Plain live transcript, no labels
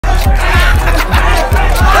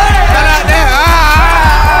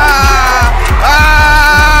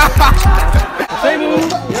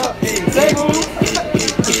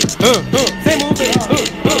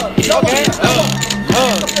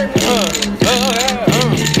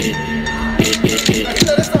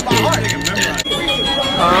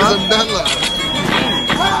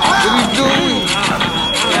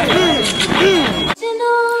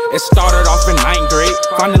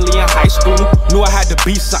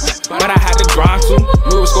but I had to grind too.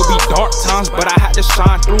 Knew it was gonna be dark times, but I had to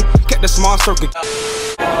shine through. Kept the small circle.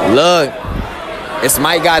 Look, it's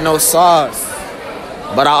MikeGotNoSauce,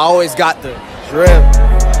 but I always got the drip.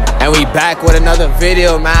 And we back with another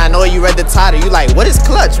video, man. I know you read the title. You like, what is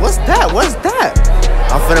clutch? What's that? What's that?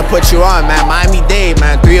 I'm finna put you on, man. Miami Dade,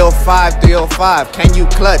 man. 305, 305. Can you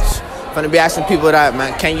clutch? I'm finna be asking people that,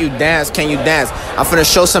 man. Can you dance? Can you dance? I'm finna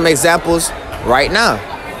show some examples right now.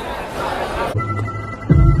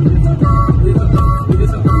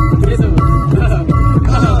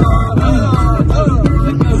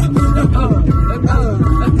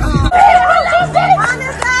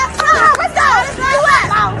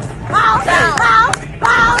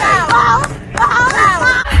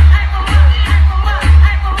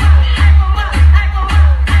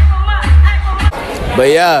 But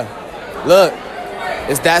yeah, look,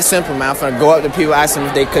 it's that simple, man. I'm finna go up to people, ask them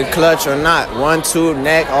if they could clutch or not. 1, 2,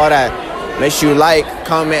 neck, all that. Make sure you like,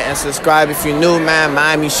 comment, and subscribe if you're new, man.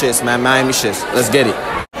 Miami shits, man. Miami shits. Let's get it.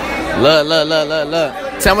 Look.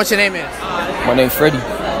 Tell me what your name is. My name's Freddie.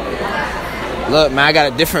 Look, man, I got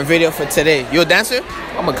a different video for today. You a dancer?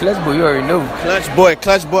 I'm a clutch boy, you already know. Clutch boy.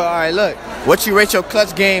 All right, look. What you rate your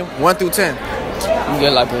clutch game 1 through 10? You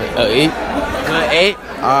get like a 8. An 8?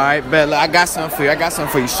 All right, bet. Look, I got something for you.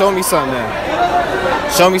 Show me something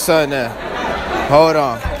there. Hold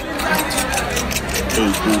on. Hey,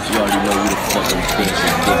 dudes, you already know who the fuck I'm saying.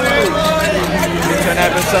 Turn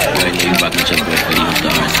that bitch up. You already know you rockin' with your boy Freddie with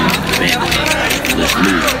the RC family. Let's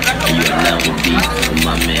move. And you are now the beat with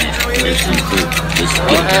my man. Let's get it.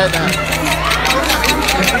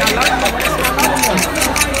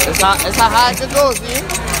 It's how high it goes, dude.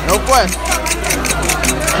 No question.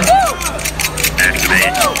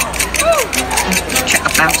 Activate. Check a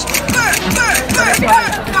bounce.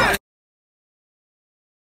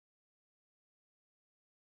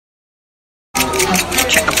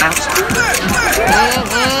 Check a bounce.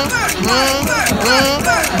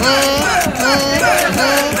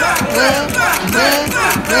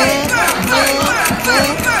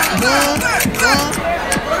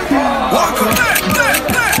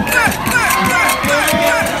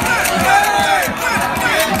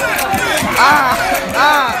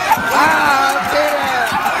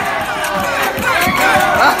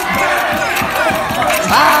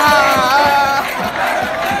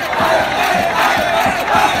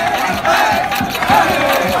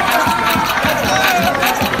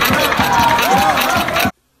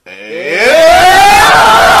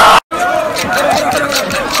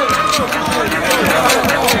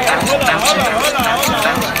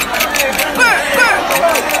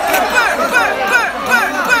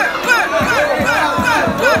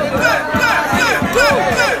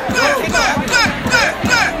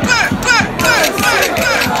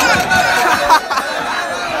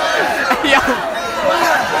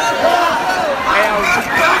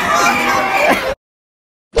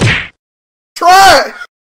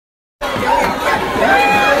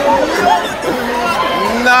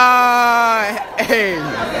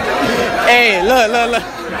 Hey, look.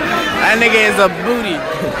 That nigga is a booty.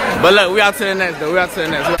 But look, we out to the next though. Okay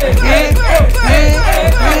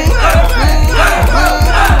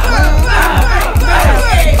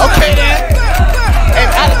then. Hey,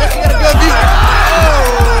 Adam, you got a good view.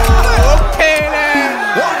 Oh, okay then.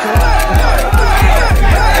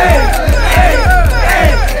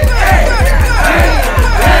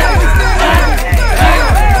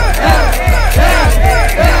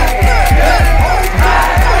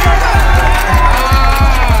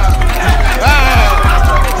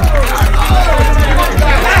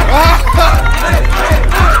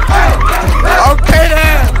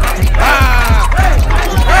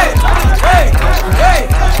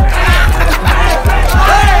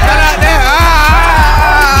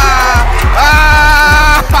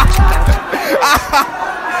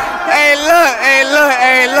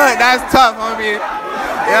 Hey, look, that's tough, homie. You know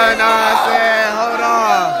what I'm saying? Hold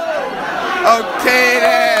on. Okay,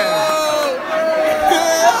 then.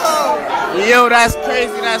 Yo, that's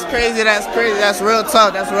crazy. That's real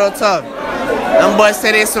tough. Them boys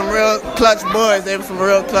say they some real clutch boys.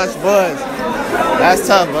 That's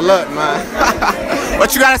tough, but look, man.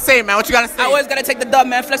 What you gotta say, man? I always gotta take the dub,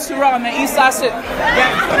 man. Flex too raw, man. Eastside shit.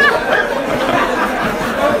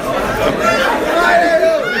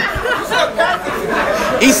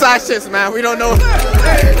 Eastside shits, man. We don't know.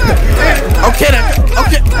 Okay then.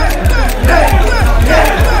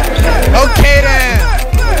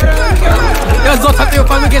 Yo, Zot,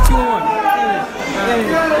 let me get you one.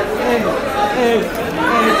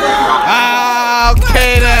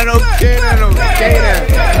 Okay then.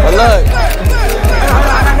 But look.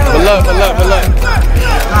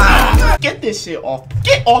 Get this shit off.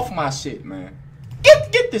 Get off my shit, man.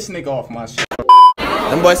 Get this nigga off my shit.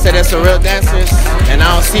 Them boys said they're some real dancers, and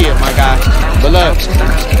I don't see it, my guy. But look,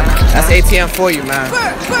 that's ATM for you, man.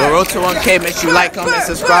 The road to 1K, make sure you like, comment,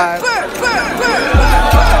 subscribe.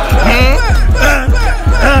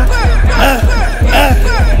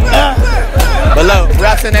 But look, we're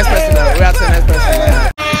out to the next person, though. We're out to the next person,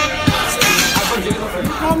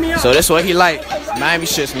 man. So this is what he like. Miami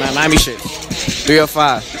shits, man. Miami shits.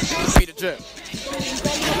 305. Be the drip.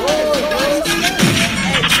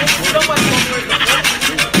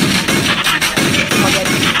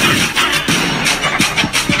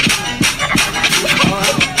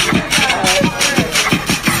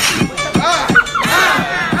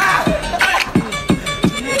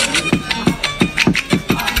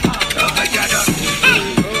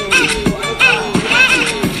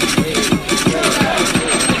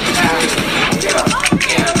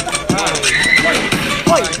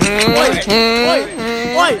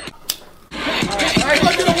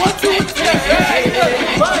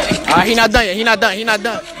 He not done yet. He not done. He not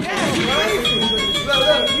done.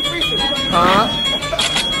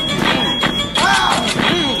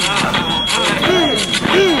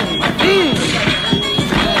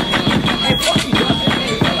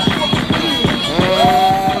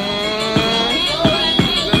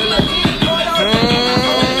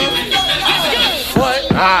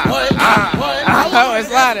 It's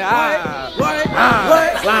sliding.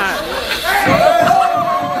 Slide.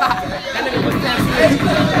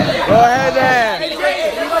 Go ahead there.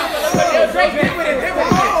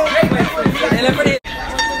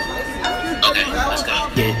 Okay, let's go.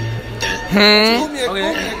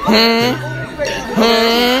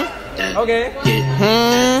 Okay.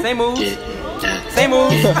 Same move. Same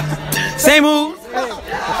move. Same move.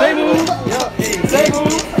 Same move. Same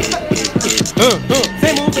move.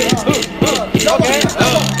 Same move. Okay.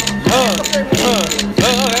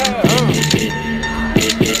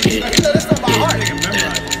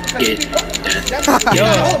 Yo, I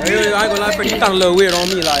ain't gonna lie, Freddie, you got a little weird on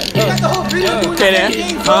me, like. Okay then.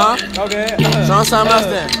 Huh? Okay. Show something else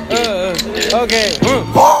then. Okay.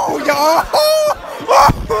 Oh, y'all.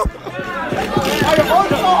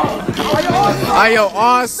 Are you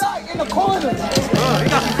on? In the corner.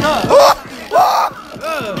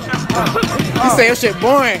 You say your shit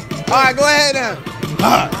boring. All right, go ahead then.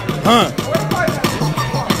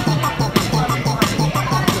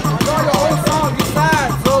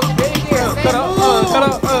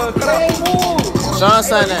 Sean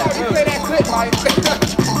son that.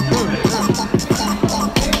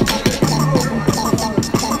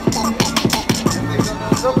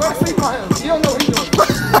 So go to sleep on him. You don't know what he's doing.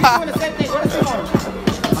 He's doing the same thing. Go to sleep on him.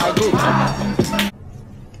 I do.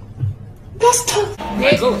 That's tough.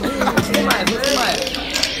 Hey, go.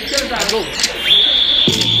 Go.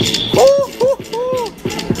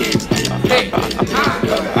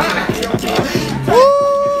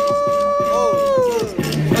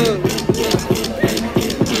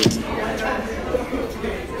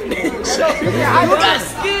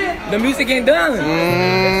 The music ain't done. The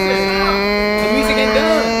music ain't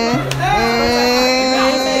done.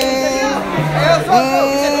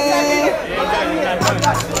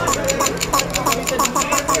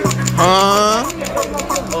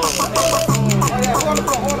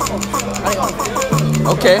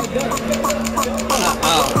 Okay.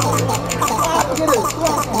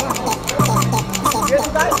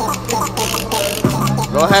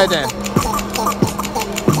 Go ahead then.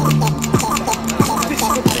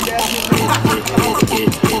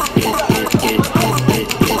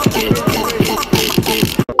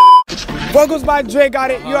 Vocals by Dre, got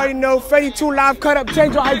it. You already know. Freddie 2 live cut up.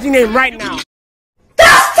 Change your IG name right now.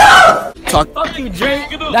 Talk. Fuck you, Dre.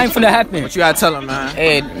 That ain't finna happen. What you gotta tell him, man?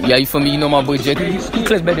 Hey, yeah, you feel me? You know my boy Jay. He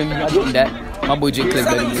clips better than me. I told him that. My boy Jay clips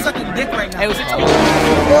better than me. You sucking dick right now. Hey,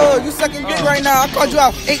 Yo, you sucking dick right now. I called you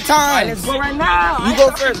out 8 times. let's go right now. You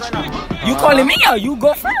go first right now. You calling me out? You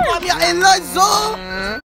go first. I'm in the zone.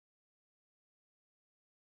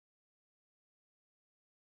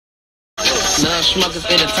 Love Schmuckers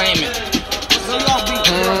Entertainment.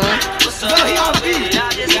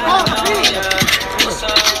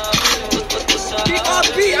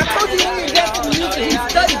 I told you he ain't got some music. He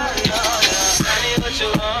studied.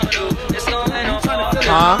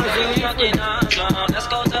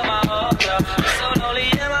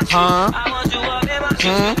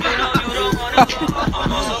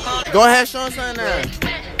 Go ahead, show us something there.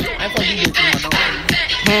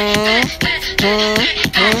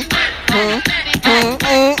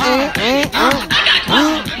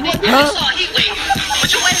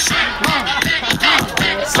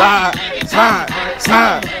 Slide, slide,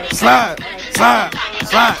 slide, slide, slide,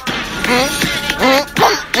 slide.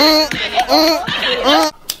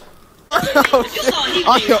 Oh shit.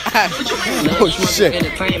 On your ass. Oh shit.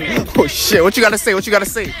 Oh shit. What you gotta say? What you gotta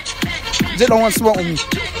say? Just don't want to smoke with me.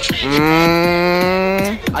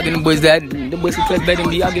 I get them boys that. The boys who play better than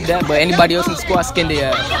me, I get that. But anybody else in the squad, skin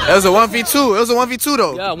their ass. It was a 1v2. It was a 1v2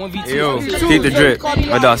 though. Yeah, 1v2. Yo, Pete the Drip.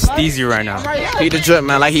 My dog Steezy right now. Pete the Drip,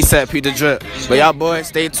 man. Like he said, Pete the Drip. But y'all boys,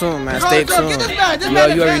 stay tuned, man. Stay tuned. Yo,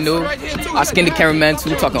 you already know. I skinned the cameraman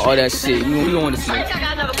too, talking all that shit. You don't want to smoke.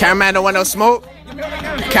 Cameraman don't want no smoke.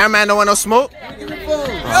 Cameraman don't want no smoke.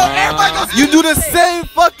 You do the same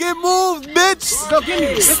fucking moves, bitch.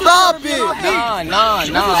 Stop it. Nah.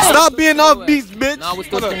 Stop being off beats, bitch. Nah, we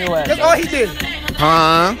still skinning your ass. That's all he did.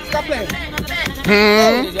 Huh? Stop playing.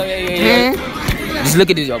 Yeah. Just look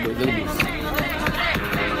at this, y'all boys. Look at this.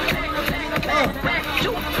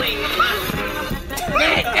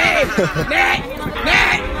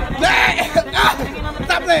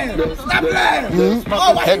 Stop playing. Stop playing.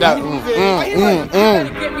 Oh, why Hit that.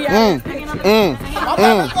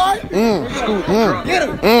 Get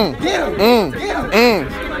him.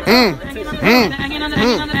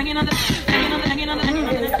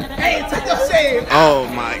 Hey, take your shade. Oh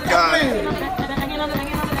my god.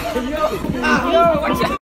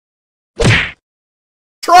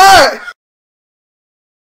 Try it.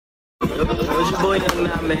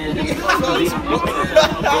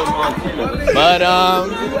 But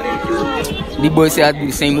These boys say I do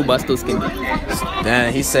the same move, but I still skin them.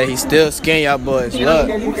 damn, he said he still skin y'all boys. Look,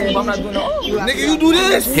 Nigga, you do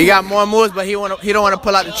this. he got more moves, but he don't want to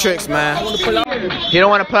pull out the tricks, man. He don't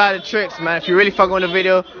want to pull out the tricks, man. If you really fucking with the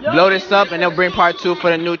video, blow this up, and they'll bring part 2 for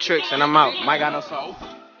the new tricks. And I'm out. MikeGotNoSauce.